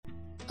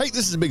Hey,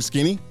 this is Big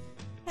Skinny.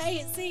 Hey,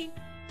 it's C.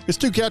 It's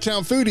two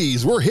Cowtown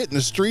foodies. We're hitting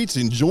the streets,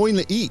 enjoying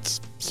the eats,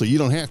 so you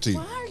don't have to.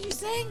 Why are you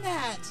saying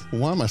that?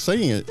 Why am I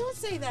saying it? Don't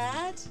say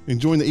that.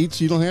 Enjoying the eats,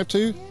 so you don't have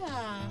to?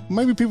 Yeah.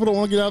 Maybe people don't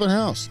want to get out of their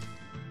house.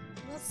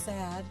 That's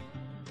sad.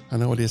 I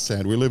know it is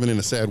sad. We're living in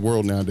a sad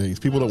world nowadays.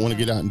 People don't want to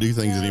get out and do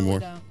things anymore.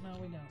 No,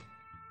 we don't.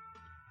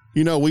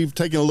 You know, we've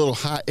taken a little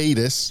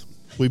hiatus.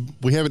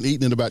 We haven't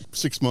eaten in about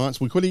 6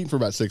 months. We quit eating for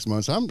about 6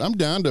 months. I'm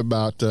down to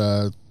about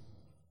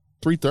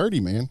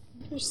 3:30, man.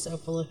 You're so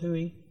full of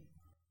hooey.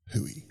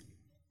 Hooey.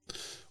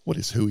 What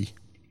is hooey?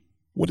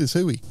 What is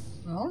hooey?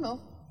 I don't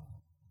know.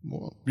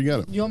 Well, you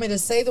got it. You want me to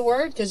say the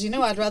word? Because you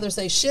know I'd rather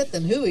say shit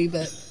than hooey,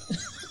 but...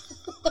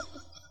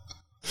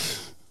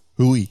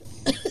 Hooey.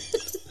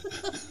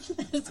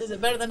 Is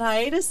it better than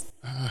hiatus?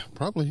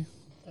 Probably.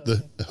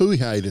 Okay. The hooey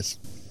hiatus.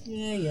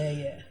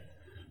 Yeah.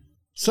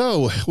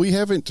 So, we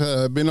haven't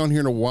been on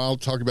here in a while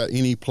to talk about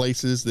any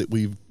places that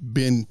we've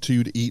been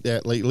to eat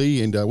at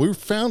lately, and we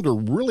found a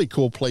really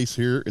cool place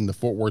here in the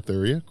Fort Worth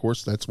area. Of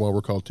course, that's why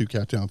we're called Two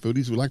Cowtown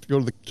Foodies. We like to go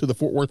to the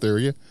Fort Worth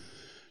area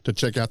to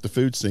check out the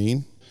food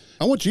scene.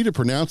 I want you to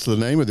pronounce the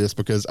name of this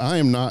because I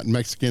am not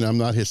Mexican, I'm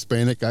not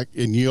Hispanic,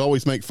 and you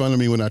always make fun of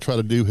me when I try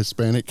to do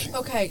Hispanic.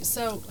 Okay,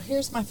 so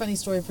here's my funny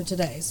story for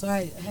today. So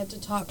I had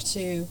to talk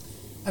to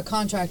a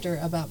contractor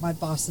about my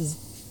boss's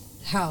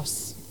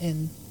house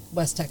in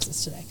West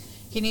Texas today.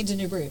 He needs a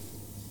new roof.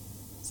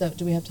 So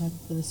do we have time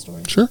for this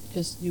story? Sure.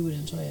 Because you would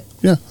enjoy it.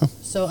 Yeah.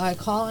 So I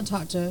call and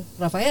talk to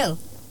Rafael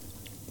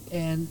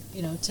and,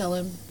 tell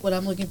him what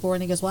I'm looking for.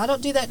 And he goes, well, I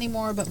don't do that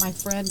anymore, but my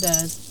friend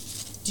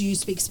does. Do you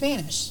speak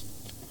Spanish?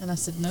 And I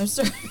said, no,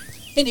 sir.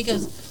 And he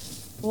goes,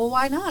 well,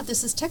 why not?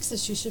 This is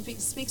Texas. You should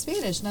speak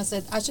Spanish. And I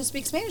said, I should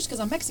speak Spanish because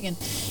I'm Mexican.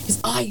 He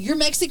goes, you're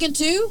Mexican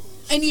too?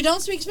 And you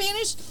don't speak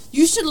Spanish?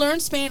 You should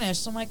learn Spanish.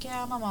 So I'm like,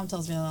 yeah, my mom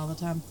tells me that all the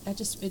time.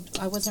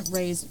 I wasn't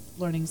raised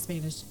learning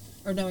Spanish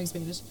or knowing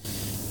Spanish.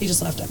 He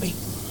just laughed at me.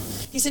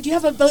 He said, you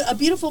have a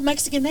beautiful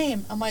Mexican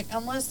name. I'm like,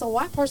 unless the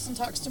white person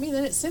talks to me,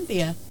 then it's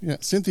Cynthia. Yeah,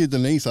 Cynthia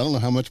Denise. I don't know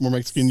how much more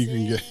Mexican you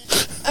can get.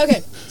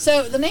 Okay,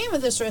 so the name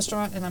of this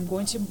restaurant, and I'm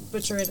going to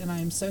butcher it, and I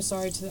am so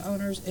sorry to the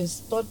owners,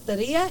 is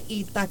Tortilleria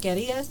y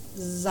Taqueria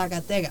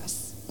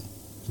Zagategas.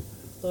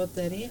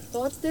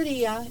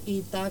 Tortilleria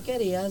y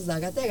Taqueria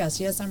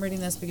Zagategas. Yes, I'm reading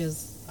this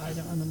because I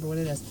don't remember what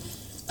it is.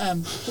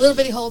 Little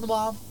bitty hole in the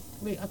wall.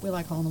 We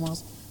like hole in the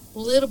walls.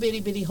 Little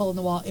bitty hole in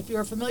the wall. If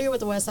you're familiar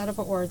with the west side of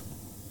Fort Worth,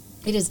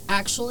 it is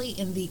actually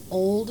in the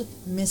old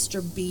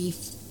Mr. Beef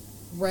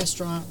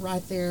restaurant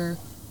right there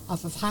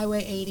off of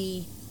Highway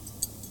 80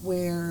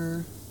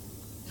 where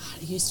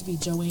it used to be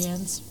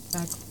Joanne's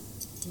back.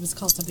 It was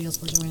called something else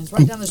for Joanne's.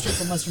 Right down the street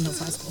from Western Hills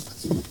High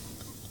School.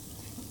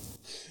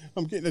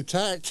 I'm getting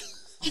attacked.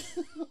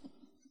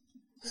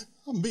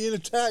 I'm being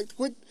attacked.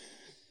 What?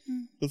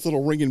 This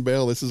little ringing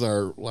bell. This is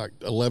our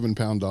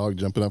 11-pound dog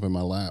jumping up in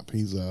my lap.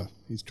 He's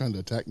trying to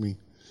attack me.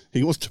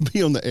 He wants to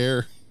be on the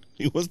air.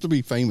 He wants to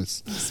be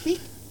famous. Can you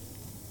speak?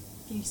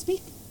 Can you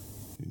speak?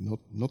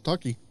 No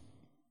talkie.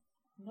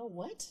 No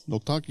what? No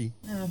talkie.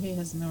 No, he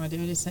has no idea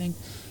what he's saying.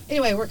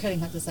 Anyway, we're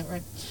cutting this out,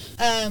 right?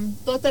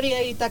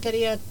 Tortilleria y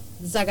Taqueria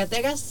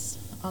Zagategas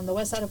on the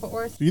west side of Fort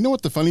Worth. You know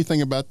what the funny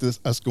thing about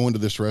us going to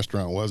this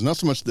restaurant was? Not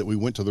so much that we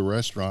went to the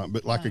restaurant,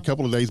 but a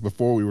couple of days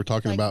before we were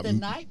talking about the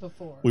night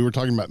before. We were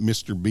talking about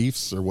Mr.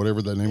 Beef's or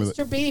whatever the name of it.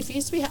 Mr. Beef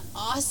used to be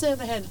awesome.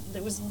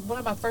 It was one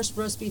of my first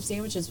roast beef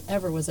sandwiches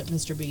ever was at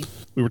Mr. Beef.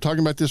 We were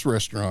talking about this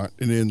restaurant,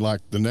 and then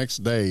the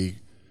next day,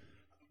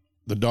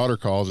 the daughter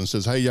calls and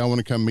says, hey, y'all want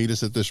to come meet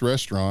us at this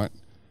restaurant?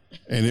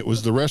 And it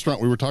was the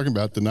restaurant we were talking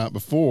about the night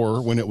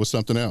before when it was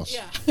something else.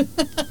 Yeah.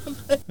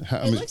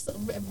 It looks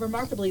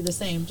remarkably the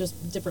same,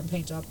 just different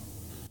paint job.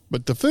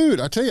 But the food,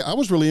 I tell you, I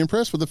was really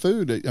impressed with the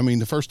food. I mean,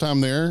 the first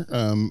time there,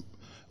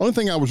 only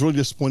thing I was really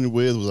disappointed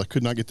with was I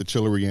could not get the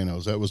Chili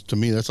Rellinos. That was, to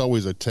me, that's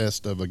always a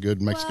test of a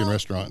good Mexican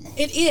restaurant.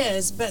 It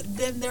is, but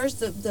then there's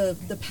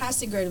the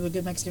passing grade of a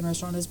good Mexican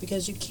restaurant is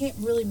because you can't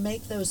really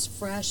make those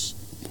fresh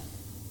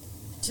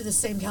to the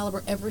same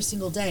caliber every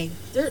single day.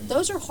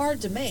 Those are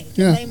hard to make.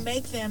 Yeah. And they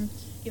make them,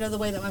 the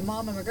way that my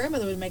mom and my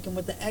grandmother would make them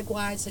with the egg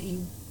whites that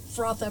you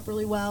froth up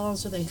really well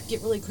so they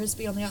get really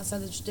crispy on the outside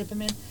that you dip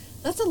them in.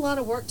 That's a lot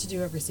of work to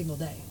do every single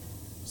day.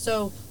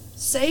 So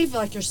save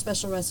your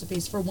special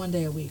recipes for one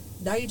day a week.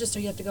 Now you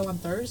have to go on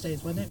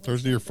Thursdays, wasn't it?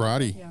 Thursday or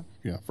Friday.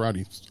 Yeah,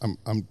 Friday.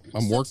 I'm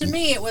working. To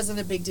me, it wasn't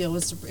a big deal.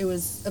 It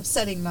was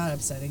upsetting, not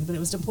upsetting, but it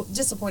was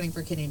disappointing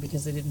for Kenny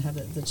because they didn't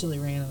have the Chili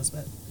Rellinos,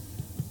 but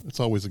it's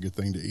always a good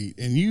thing to eat.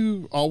 And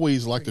you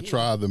always like to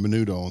try the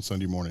menudo on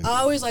Sunday morning.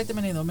 I always like the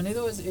menudo.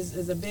 Menudo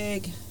is a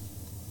big,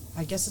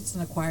 I guess it's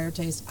an acquired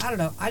taste. I don't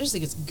know. I just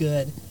think it's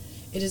good.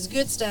 It is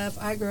good stuff.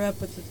 I grew up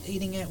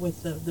eating it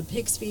with the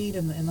pig's feet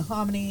and the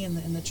hominy and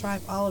the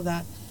tripe, all of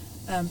that.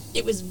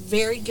 It was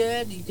very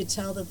good. You could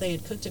tell that they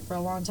had cooked it for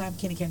a long time.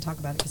 Kenny can't talk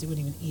about it because he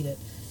wouldn't even eat it.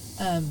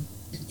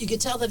 You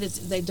could tell that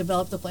they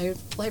developed the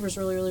flavors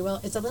really, really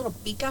well. It's a little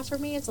pica for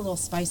me. It's a little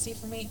spicy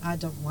for me. I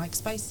don't like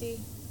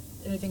spicy.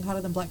 Anything hotter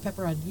than black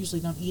pepper, I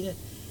usually don't eat it.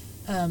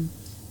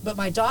 But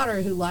my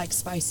daughter, who likes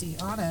spicy,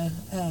 Anna,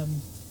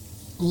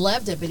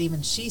 loved it, but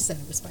even she said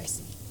it was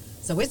spicy.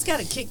 So it's got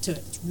a kick to it.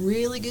 It's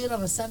really good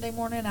on a Sunday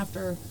morning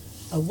after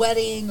a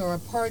wedding or a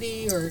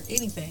party or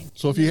anything.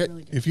 So if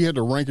you had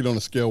to rank it on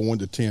a scale 1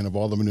 to 10 of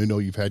all the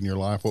menú you've had in your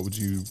life, what would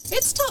you?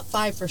 It's top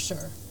 5 for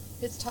sure.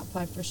 It's top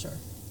 5 for sure.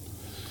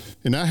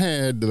 And I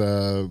had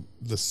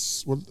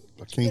this. What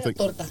I can't think.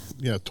 Torta.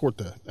 Yeah,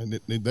 torta, and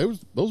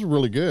those were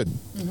really good.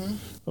 Mm-hmm.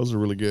 Those were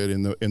really good,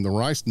 and the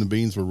rice and the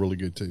beans were really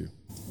good too.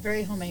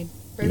 Very homemade.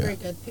 Very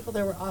good. People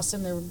there were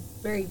awesome. They were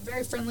very,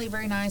 very friendly,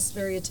 very nice,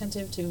 very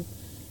attentive to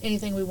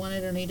anything we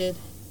wanted or needed.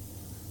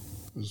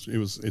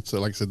 It's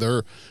like I said,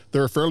 they're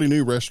a fairly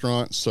new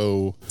restaurant,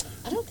 so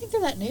I don't think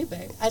they're that new,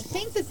 babe. I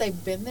think that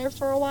they've been there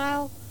for a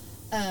while,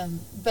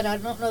 but I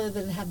don't know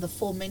that they had the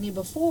full menu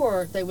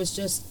before. It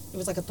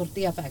was like a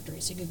tortilla factory,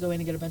 so you could go in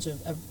and get a bunch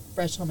of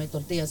fresh homemade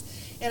tortillas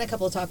and a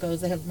couple of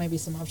tacos. They had maybe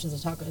some options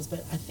of tacos, but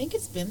I think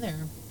it's been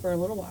there for a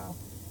little while.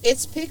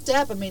 It's picked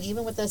up. I mean,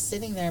 even with us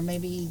sitting there,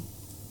 maybe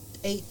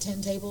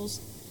 8-10 tables,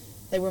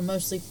 they were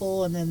mostly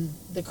full, and then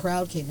the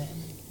crowd came in,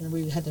 and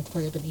we had to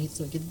hurry up and eat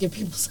so we could give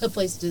people some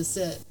place to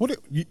sit. What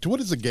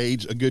is a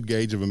good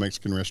gauge of a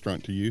Mexican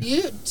restaurant to you?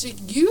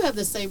 You have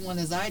the same one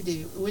as I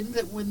do.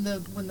 When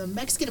the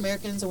Mexican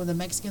Americans or when the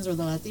Mexicans or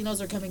the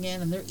Latinos are coming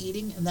in and they're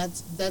eating, and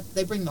that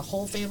they bring the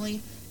whole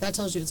family, that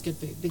tells you it's good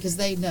food because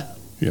they know.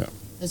 Yeah.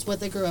 It's what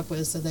they grew up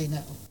with, so they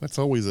know. That's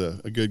always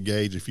a good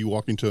gauge. If you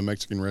walk into a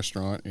Mexican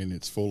restaurant and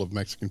it's full of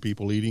Mexican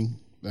people eating,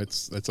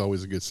 that's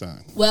always a good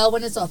sign. Well,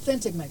 when it's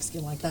authentic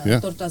Mexican like that, yeah.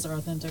 Tortas are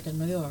authentic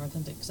and menudo are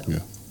authentic. So,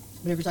 yeah.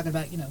 But if you're talking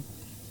about,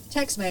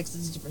 Tex-Mex,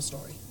 it's a different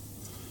story.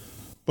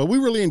 But we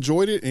really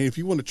enjoyed it, and if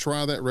you want to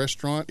try that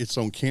restaurant, it's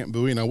on Camp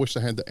Bowie, and I wish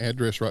I had the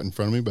address right in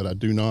front of me, but I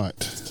do not.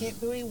 It's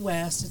Camp Bowie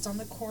West. It's on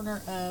the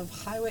corner of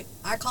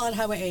I call it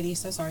Highway 80,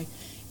 so sorry.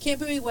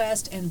 Camp Bowie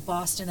West and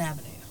Boston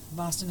Avenue.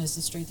 Boston is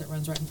the street that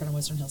runs right in front of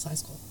Western Hills High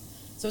School.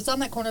 So it's on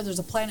that corner. There's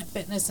a Planet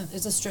Fitness, and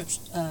it's a strip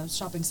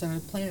shopping center.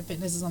 Planet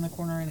Fitness is on the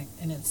corner,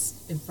 and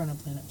it's in front of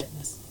Planet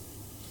Fitness.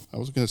 I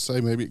was going to say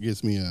maybe it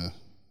gives me an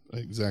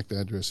exact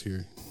address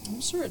here.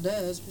 I'm sure it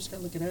does. We just got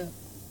to look it up.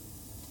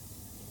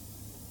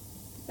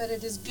 But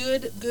it is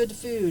good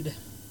food.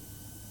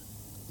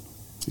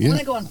 Yeah. I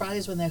want to go on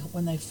Fridays when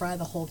they fry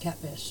the whole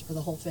catfish or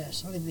the whole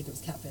fish. I don't even think it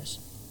was catfish.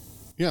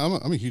 Yeah,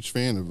 I'm a huge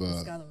fan of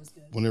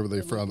whenever they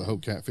fry the whole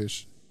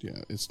catfish.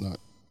 Yeah, it's not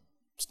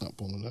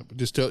pulling it up. It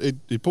just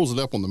it pulls it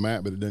up on the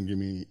map, but it doesn't give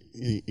me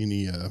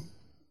any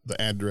the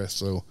address.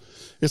 So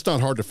it's not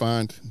hard to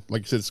find.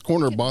 Like I said, it's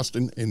corner of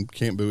Boston and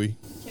Camp Bowie.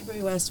 Camp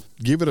Bowie West.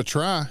 Give it a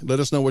try.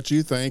 Let us know what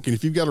you think. And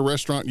if you've got a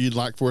restaurant you'd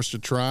like for us to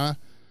try,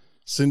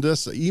 send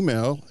us an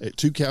email at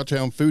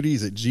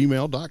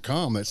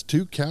 2cowtownfoodies@gmail.com. That's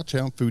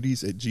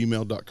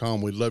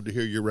 2cowtownfoodies@gmail.com. We'd love to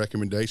hear your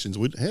recommendations.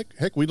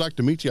 Heck, we'd like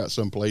to meet you out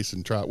someplace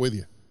and try it with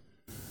you.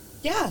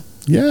 Yeah.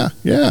 Yeah.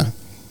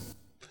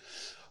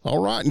 All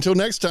right. Until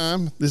next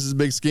time, this is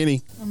Big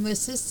Skinny. And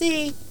this is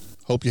C.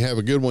 Hope you have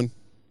a good one.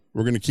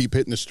 We're going to keep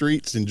hitting the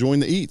streets,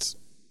 enjoying the eats.